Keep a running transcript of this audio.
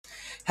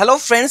Hello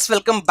friends,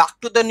 welcome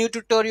back to the new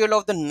tutorial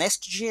of the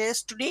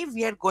Nest.js. Today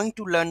we are going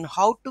to learn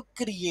how to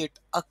create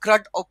a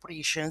CRUD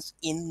operations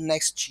in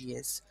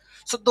Nest.js.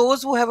 So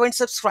those who haven't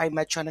subscribed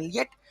my channel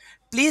yet,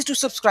 please do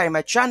subscribe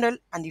my channel,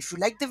 and if you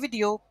like the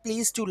video,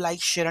 please do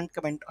like, share and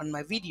comment on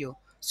my video.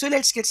 So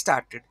let's get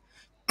started.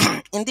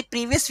 In the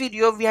previous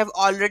video, we have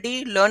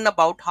already learned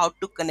about how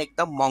to connect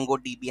the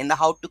MongoDB and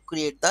how to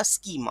create the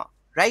schema,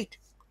 right?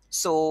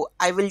 So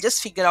I will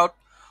just figure out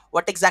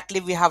what exactly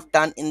we have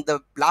done in the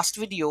last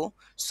video.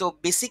 So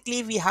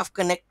basically we have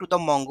connect to the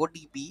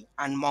MongoDB,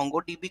 and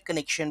MongoDB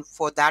connection,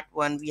 for that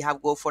one we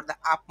have go for the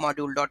app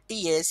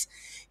module.ts.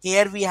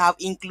 Here we have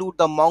include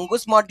the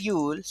Mongoose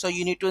module, so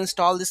you need to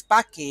install this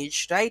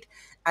package, right?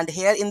 And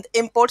here in the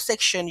import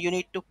section you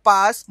need to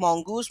pass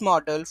mongoose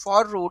model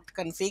for root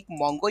config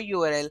mongo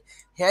url.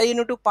 Here you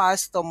need to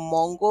pass the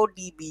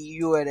mongodb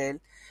url,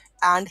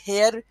 and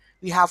here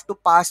we have to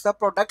pass the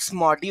products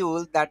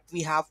module that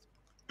we have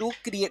to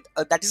create,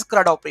 that is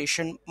CRUD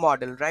operation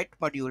model, right?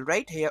 Module,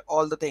 right? Here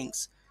all the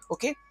things.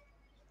 Okay,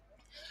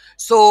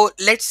 so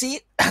let's see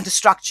the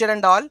structure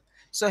and all.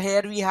 So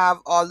here we have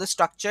all the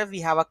structure.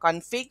 We have a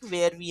config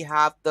where we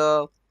have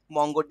the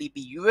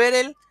MongoDB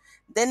URL.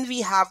 Then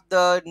we have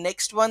the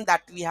next one,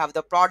 that we have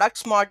the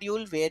products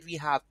module where we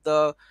have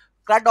the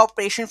CRUD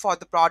operation for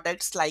the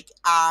products like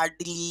add,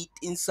 delete,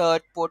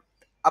 insert, put,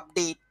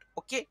 update.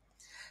 Okay,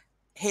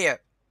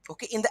 here.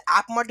 Okay, in the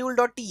app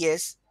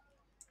module.ts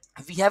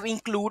we have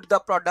include the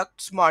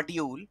products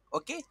module.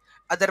 Okay,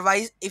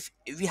 otherwise if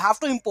we have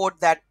to import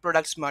that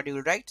products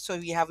module, right? So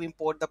we have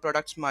import the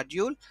products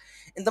module.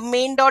 In the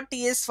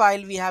main.ts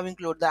file we have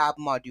include the app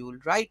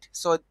module, right?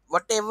 So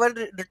whatever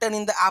written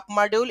in the app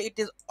module, it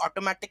is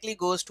automatically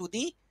goes to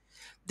the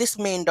this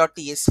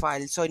main.ts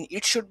file. So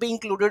it should be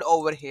included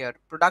over here,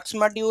 products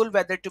module,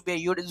 whether to be a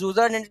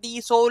user entity.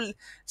 So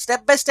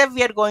step by step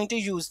we are going to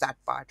use that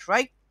part,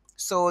 right?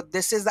 So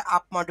this is the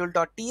app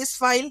module.ts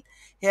file.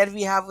 Here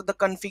we have the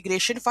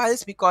configuration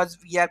files because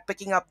we are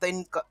picking up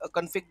the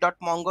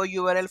config.mongo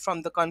url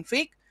from the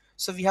config.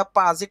 So we have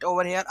passed it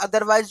over here.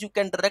 Otherwise you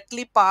can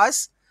directly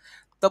pass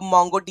the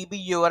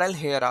MongoDB URL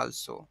here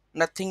also.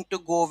 Nothing to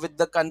go with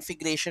the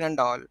configuration and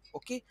all.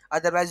 Okay.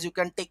 Otherwise, you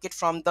can take it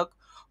from the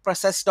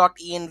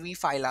process.env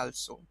file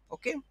also.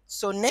 Okay.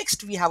 So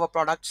next we have a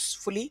products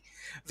fully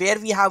where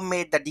we have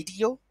made the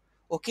DTO.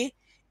 Okay.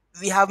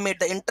 We have made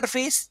the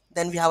interface.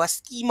 Then we have a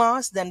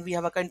schemas. Then we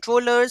have a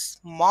controllers,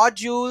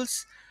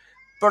 modules,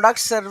 product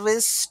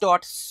service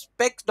dot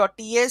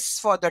spec.ts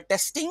for the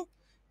testing,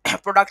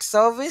 product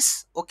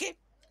service. Okay,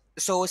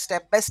 so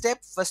step by step,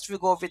 first we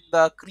go with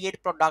the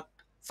create product.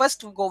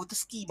 First we go with the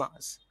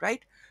schemas,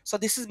 right? So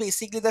this is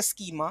basically the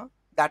schema,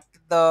 that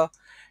the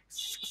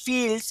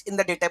fields in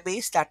the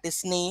database, that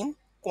is name,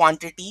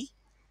 quantity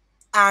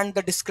and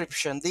the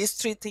description, these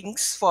three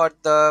things for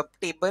the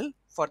table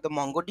for the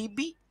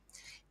MongoDB.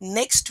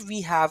 Next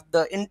we have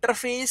the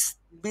interface,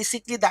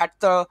 basically that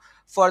the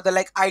for the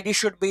like id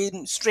should be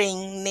in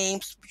string,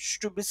 names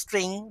should be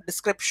string,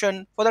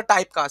 description for the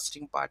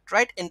typecasting part,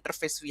 right?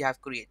 Interface we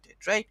have created,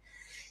 right?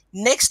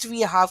 Next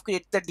we have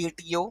created the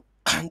DTO,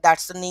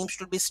 that's the name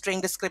should be string,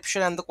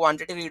 description and the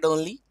quantity read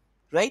only,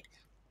 right?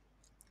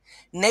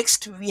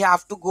 Next we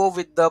have to go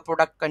with the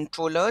product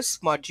controllers,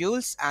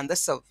 modules and the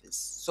service.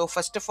 So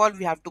first of all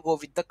we have to go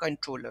with the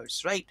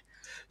controllers, right?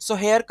 So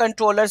here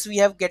controllers we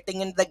have getting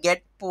in the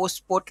get,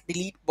 post, put,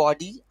 delete,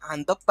 body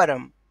and the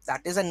param,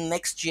 that is a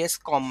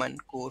Next.js common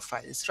core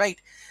files, right?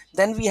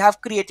 Then we have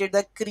created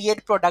the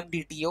create product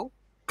DTO,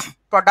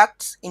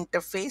 products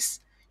interface.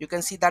 You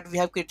can see that we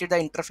have created the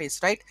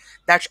interface, right?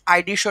 That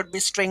id should be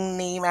string,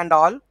 name and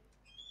all.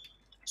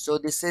 So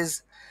this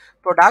is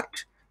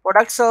product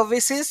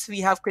services.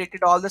 We have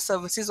created all the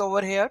services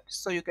over here,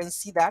 so you can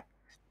see that.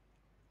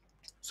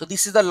 So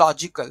this is the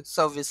logical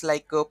service,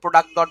 like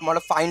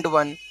product.model find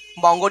one,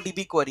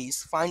 MongoDB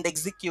queries, find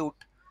execute,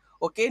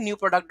 okay, new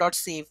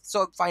product.save.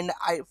 So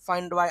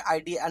find by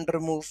ID and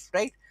remove,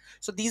 right?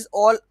 So these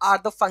all are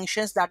the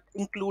functions that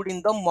include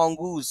in the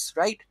Mongoose,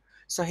 right?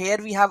 So here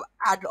we have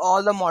add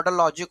all the model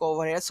logic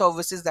over here,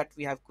 services that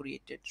we have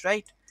created,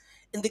 right?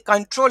 In the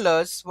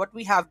controllers, what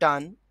we have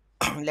done,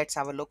 let's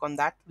have a look on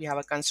that. We have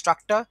a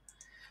constructor.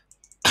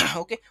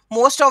 Okay,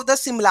 most of the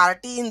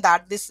similarity in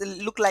that, this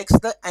look like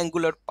the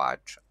Angular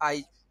part,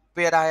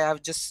 where I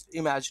have just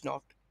imagined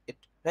of it,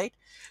 right?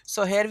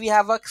 So here we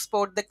have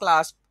export the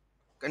class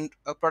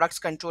products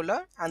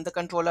controller, and the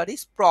controller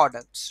is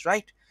products,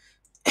 right?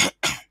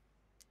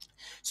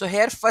 So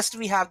here first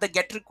we have the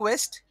get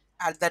request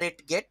at the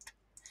rate get,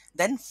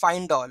 then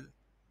find all.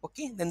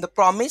 Okay, then the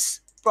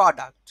promise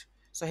product.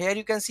 So here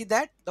you can see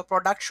that the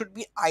product should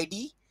be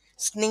ID,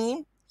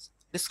 name,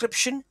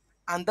 description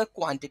and the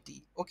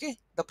quantity. Okay,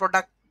 the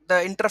product, the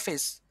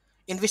interface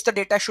in which the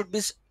data should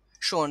be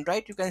shown,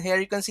 right? You can, here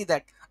you can see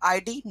that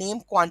ID,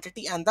 name,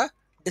 quantity and the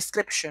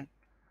description.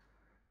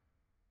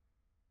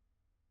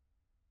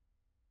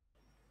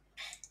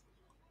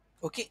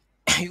 Okay,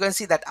 you can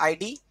see that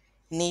ID,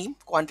 name,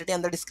 quantity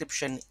and the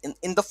description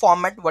in the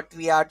format what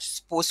we are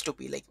supposed to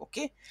be like.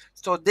 Okay,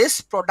 so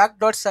this product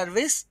dot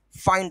service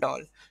find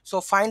all.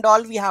 So find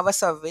all, we have a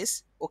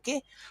service.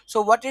 Okay,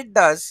 so what it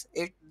does,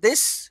 it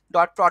this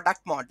dot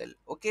product model.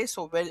 Okay,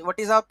 so what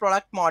is our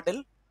product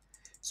model?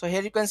 So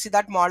here you can see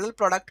that model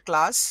product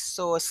class,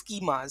 so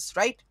schemas,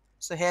 right?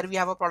 So here we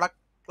have a product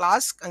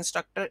class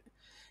constructor,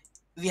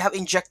 we have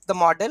inject the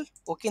model,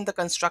 okay, in the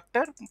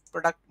constructor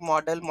product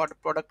model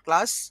product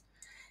class.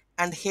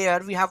 And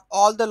here we have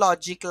all the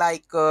logic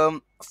like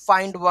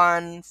find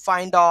one,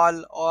 find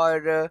all,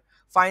 or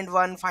find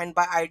one, find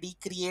by id,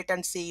 create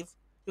and save.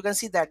 You can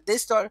see that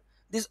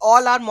these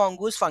all are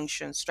mongoose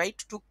functions, right,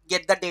 to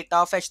get the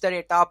data, fetch the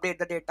data, update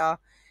the data,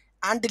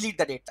 and delete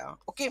the data.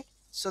 Okay,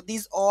 so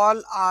these all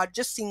are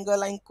just single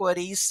line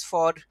queries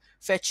for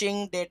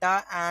fetching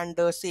data and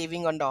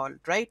saving and all,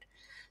 right?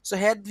 So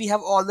here we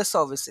have all the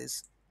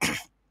services.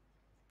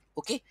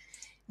 Okay,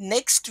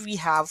 next we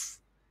have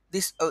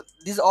this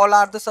these all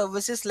are the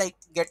services like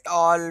get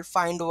all,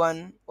 find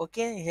one.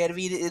 Okay, here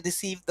we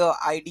receive the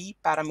id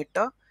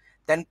parameter,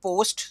 then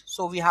post,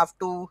 so we have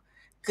to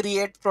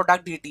create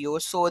product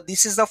details. So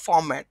this is the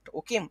format.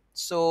 Okay,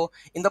 so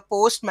in the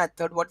post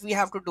method, what we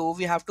have to do,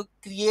 we have to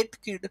create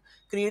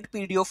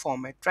pdo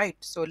format, right?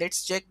 So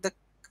let's check the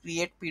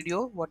create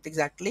pdo, what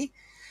exactly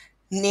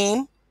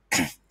name.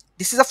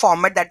 This is a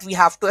format that we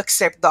have to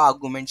accept the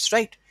arguments,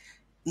 right?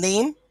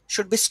 Name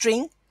should be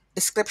string,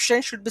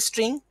 description should be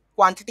string,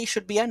 quantity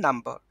should be a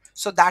number.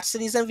 So that's the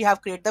reason we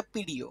have created the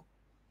pdo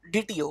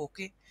dto.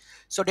 Okay,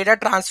 so data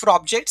transfer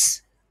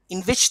objects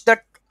in which the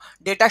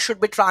data should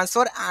be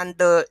transferred, and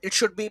it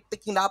should be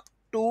picking up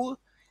to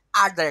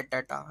add the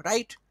data,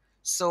 right?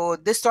 So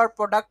this dot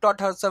product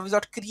dot service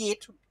dot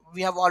create,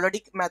 we have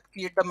already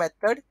create the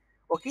method.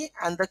 Okay,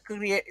 and the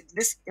create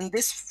this in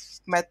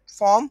this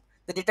form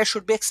the data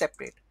should be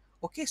accepted.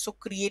 Okay, so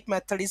create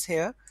method is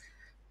here.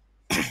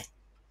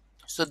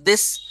 So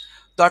this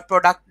dot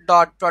product,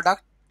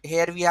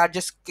 here we are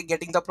just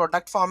getting the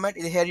product format.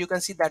 Here you can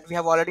see that we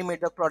have already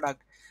made the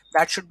product,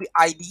 that should be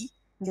id,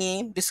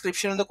 name,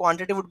 description, and the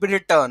quantity would be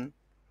return,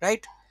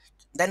 right?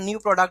 Then new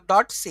product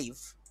dot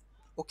save.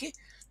 Okay,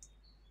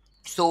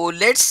 so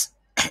let's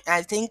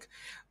I think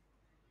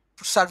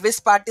service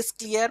part is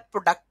clear,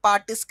 product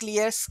part is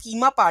clear,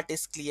 schema part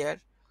is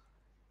clear,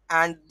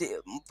 and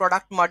the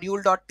product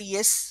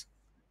module.ts,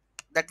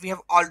 that we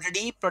have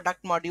already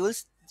product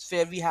modules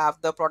where we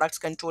have the products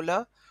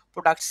controller,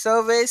 product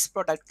service,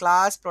 product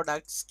class,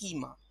 product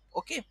schema.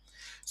 Okay,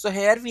 so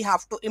here we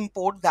have to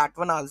import that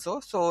one also.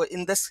 So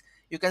in this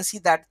you can see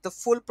that the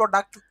full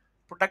product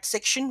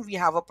section, we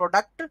have a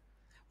product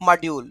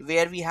module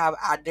where we have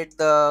added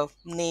the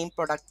name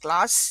product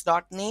class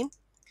dot name,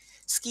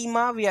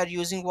 schema we are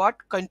using what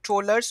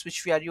controllers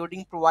which we are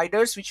using,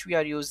 providers which we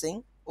are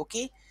using.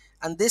 Okay,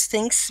 and these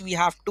things we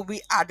have to be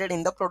added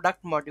in the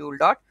product module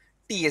dot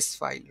ts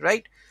file,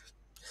 right?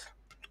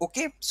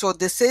 Okay, so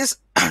this is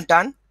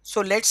done.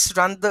 So let's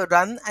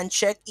run and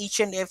check each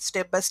and every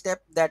step by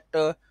step that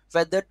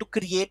whether to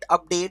create,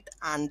 update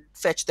and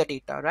fetch the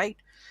data, right?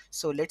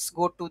 So let's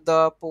go to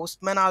the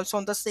postman also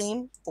on the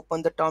same,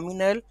 open the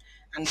terminal,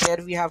 and here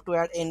we have to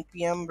add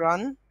npm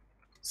run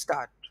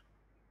start.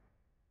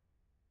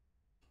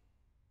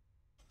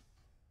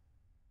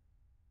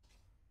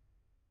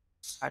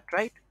 Start,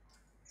 right?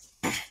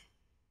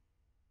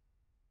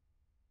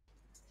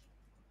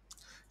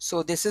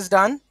 So this is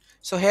done.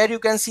 So here you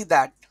can see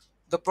that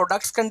the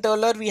products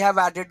controller, we have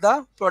added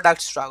the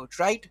products route,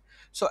 right?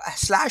 So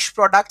slash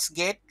products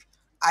get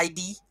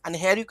id, and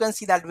here you can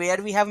see that where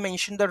we have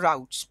mentioned the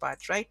routes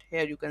part, right?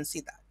 Here you can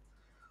see that.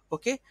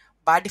 Okay,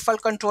 by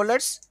default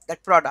controllers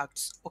that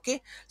products.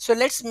 Okay, so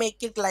let's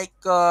make it like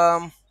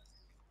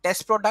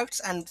test products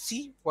and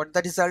see what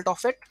the result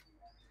of it.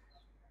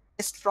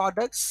 Test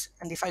products,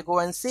 and if I go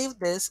and save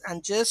this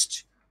and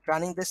just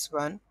running this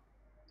one.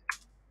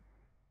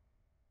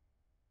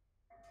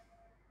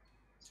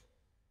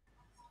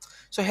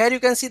 So here you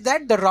can see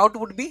that the route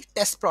would be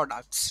test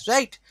products,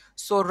 right?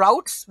 So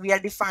routes we are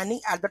defining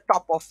at the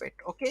top of it.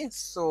 Okay,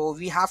 so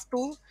we have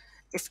to,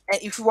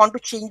 if you want to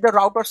change the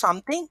route or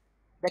something,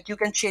 that you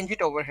can change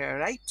it over here,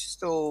 right?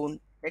 So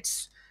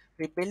let's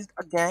rebuild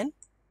again.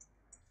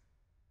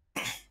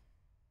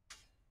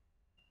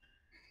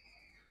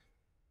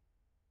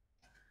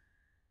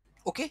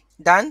 Okay,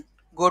 done.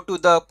 Go to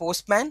the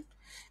postman,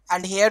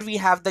 and here we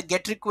have the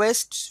get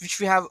requests which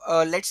we have.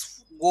 Let's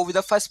go with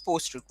the first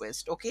post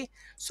request. Okay,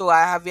 so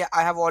I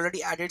have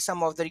already added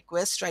some of the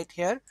requests right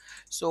here.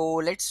 So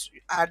let's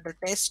add the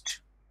test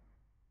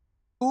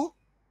 2.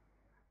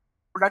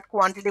 Product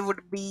quantity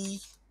would be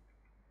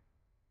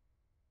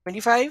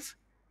 25,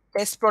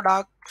 test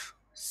product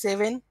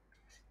 7,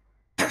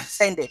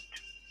 send it.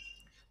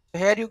 So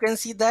here you can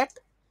see that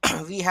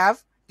we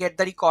have get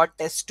the record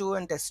test 2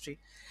 and test 3.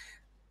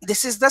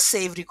 This is the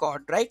save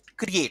record, right?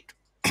 Create.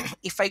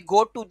 If I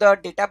go to the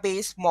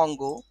database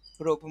Mongo,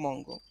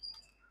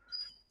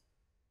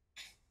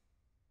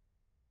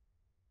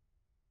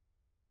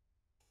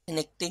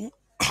 connecting,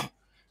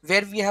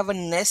 where we have a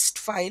nest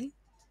file,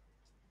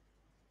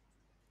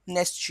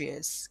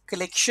 nest.js,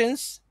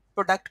 collections,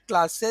 product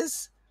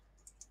classes,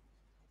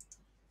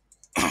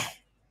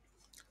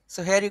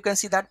 So here you can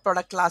see that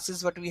product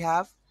classes what we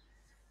have,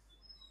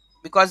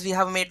 because we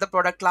have made the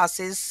product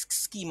classes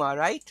schema,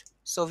 right?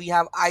 So we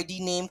have id,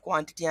 name,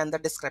 quantity, and the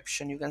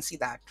description. You can see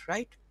that,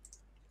 right?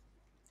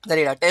 The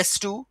data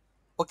test2.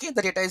 Okay,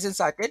 the data is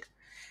inserted.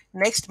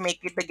 Next, make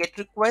it the get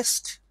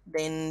request,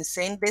 then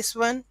send this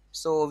one.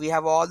 So we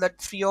have all the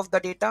three of the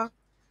data.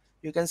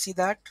 You can see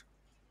that,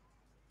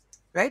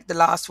 right? The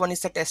last one is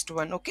the test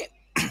one. Okay.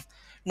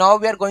 Now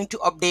we are going to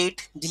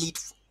update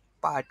delete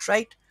part,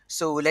 right?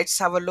 So let's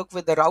have a look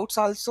with the routes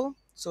also.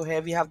 So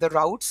here we have the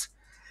routes.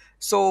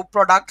 So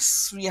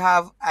products we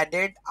have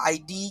added,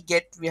 id,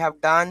 get we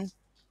have done.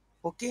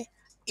 Okay,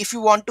 if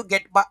you want to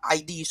get by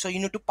id, so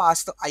you need to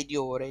pass the id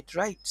over it,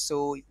 right?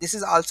 So this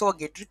is also a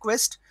get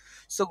request.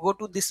 So go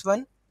to this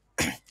one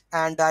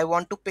and I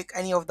want to pick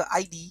any of the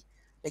id,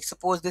 like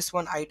suppose this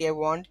one id I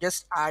want,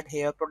 just add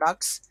here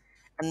products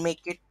and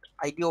make it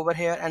id over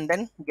here and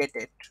then get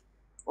it.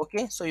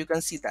 Okay, so you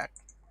can see that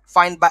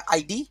find by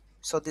id.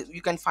 So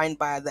you can find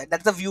by that,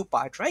 that's the view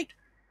part, right?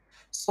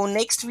 So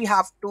next we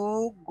have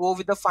to go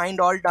with the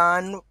find all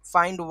done,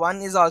 find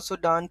one is also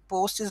done,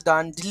 post is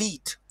done,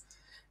 delete.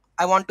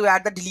 I want to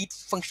add the delete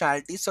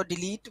functionality. So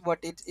delete, what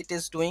it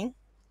is doing,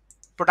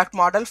 product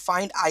model,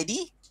 find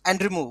id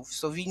and remove.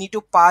 So we need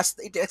to pass,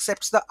 it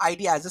accepts the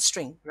id as a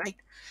string, right?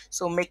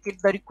 So make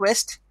it the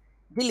request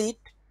delete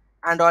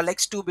and all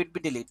x2 bit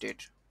be deleted.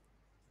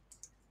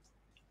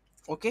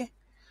 Okay,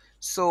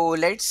 so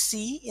let's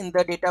see in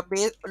the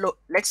database.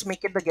 Let's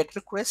make it the get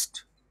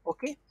request.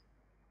 Okay,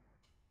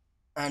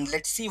 and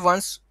let's see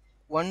once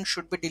one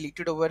should be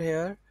deleted over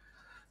here.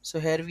 So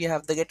here we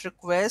have the get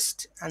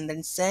request and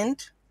then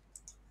send,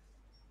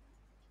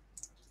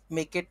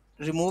 make it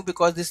remove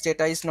because this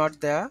data is not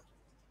there,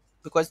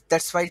 because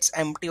that's why it's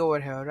empty over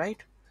here,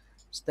 right?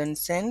 So then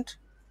send,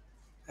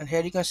 and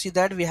here you can see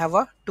that we have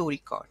a two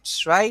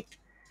records, right?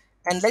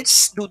 And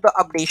let's do the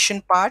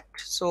updation part.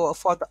 So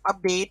for the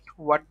update,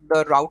 what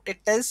the route it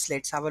is,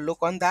 let's have a look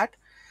on that.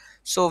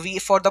 So we,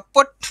 for the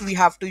put, we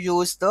have to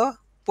use the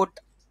put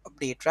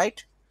update,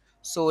 right?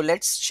 So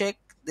let's check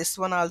this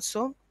one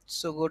also.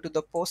 So go to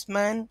the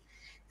postman,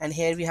 and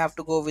here we have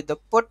to go with the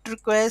put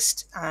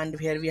request, and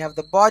here we have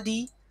the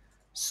body.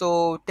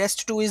 So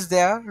test2 is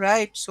there,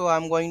 right? So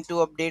I'm going to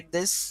update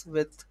this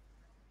with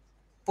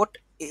put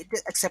it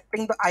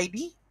accepting the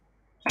id.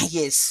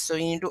 Yes, so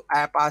you need to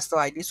pass the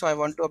id. So I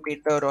want to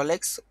update the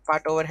rolex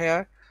part over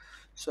here,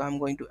 so I'm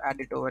going to add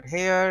it over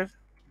here,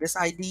 this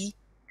id,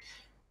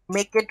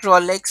 make it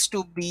rolex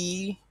to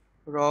be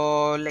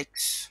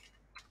rolex.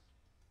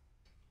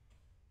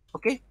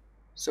 Okay,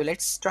 so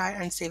let's try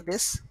and save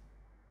this.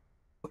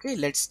 Okay,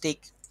 let's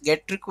take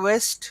get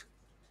request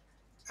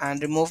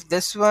and remove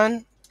this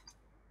one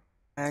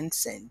and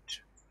send.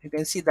 You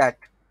can see that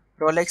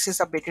rolex is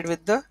updated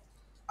with the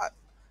uh,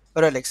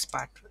 rolex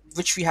part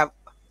which we have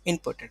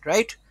inputted,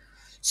 right?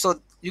 So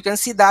you can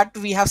see that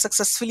we have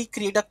successfully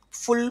created a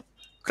full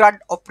CRUD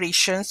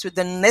operations with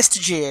the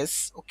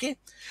Nest.js. Okay,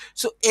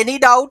 so any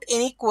doubt,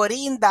 any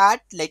query in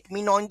that, let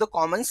me know in the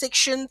comment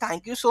section.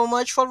 Thank you so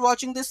much for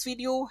watching this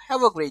video.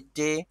 Have a great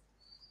day.